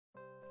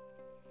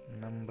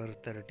Number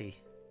 30,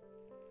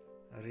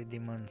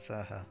 Ridhiman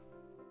Saha.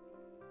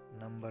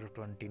 Number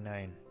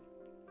 29,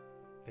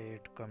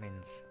 Pat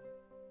Cummins.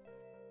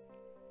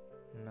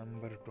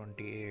 Number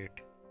 28,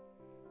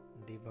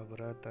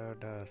 Dibabrata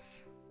Das.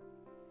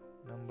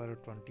 Number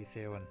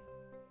 27,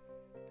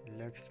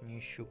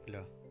 Lakshmi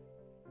Shukla.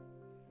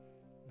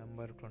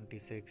 Number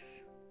 26,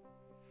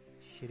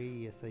 Shri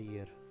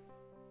Yasayar.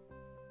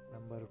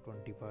 Number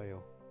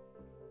 25,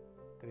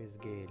 Chris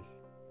Gale.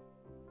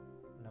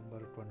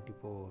 Number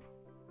 24,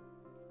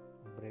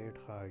 Brad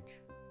Hodge.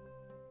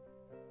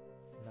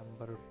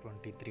 Number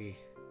 23,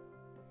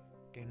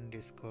 Tin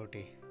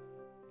Discote.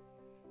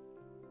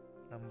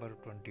 Number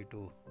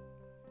 22,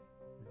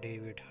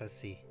 David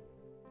Hussey.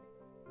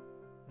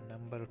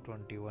 Number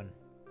 21,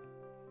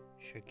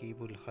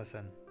 Shakibul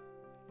Hassan.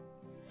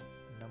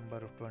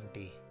 Number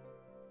 20,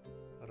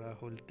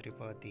 Rahul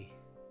Tripathi.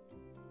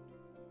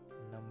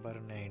 Number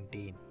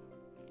 19,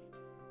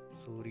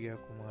 Surya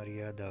Kumar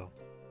Yadav.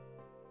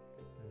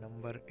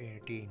 Number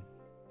 18,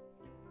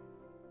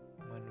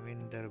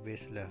 Manvinder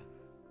Besla.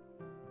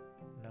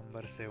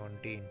 Number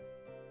 17,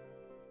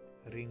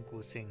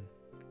 Rinku Singh.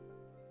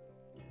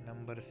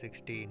 Number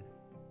 16,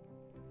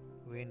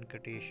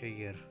 Venkatesh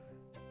Iyer.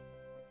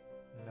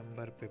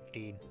 Number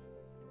 15,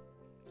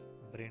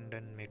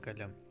 Brendan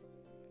McCullum.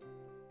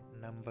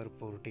 Number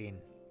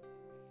 14,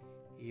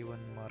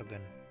 Evan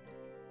Morgan.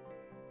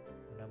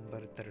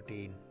 Number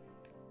 13,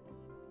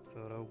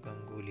 Sourav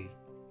Ganguly.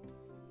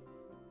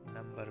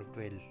 Number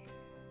 12,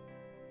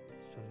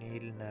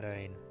 Sunil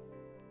Narayan.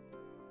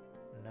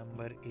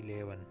 Number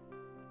 11,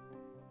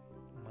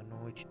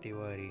 Manoj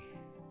Tiwari.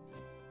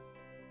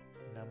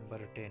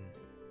 Number 10,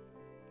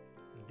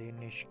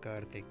 Dinesh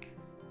Karthik.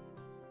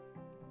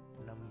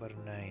 Number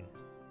 9,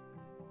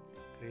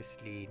 Chris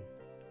Leen.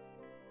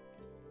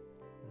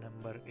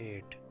 Number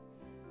 8,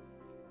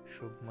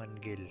 Shubman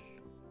Gill.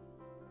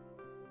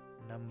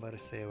 Number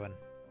 7,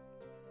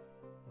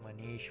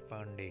 Manish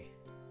Pandey.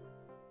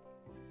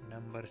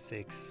 Number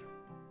 6,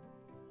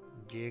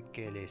 Jake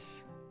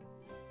Ellis.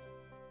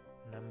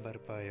 Number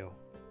 5,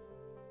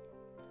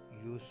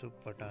 Yusuf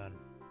Pathan.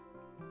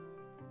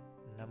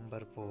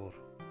 Number 4,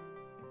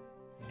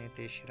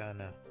 Nitish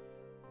Rana.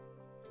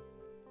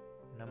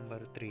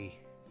 Number 3,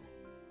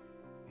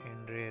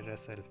 Andre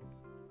Russell.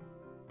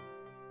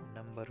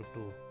 Number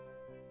 2,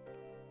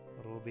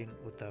 Robin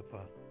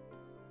Uthappa.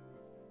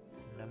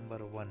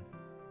 Number 1,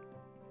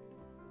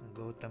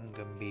 Gautam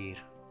Gambhir.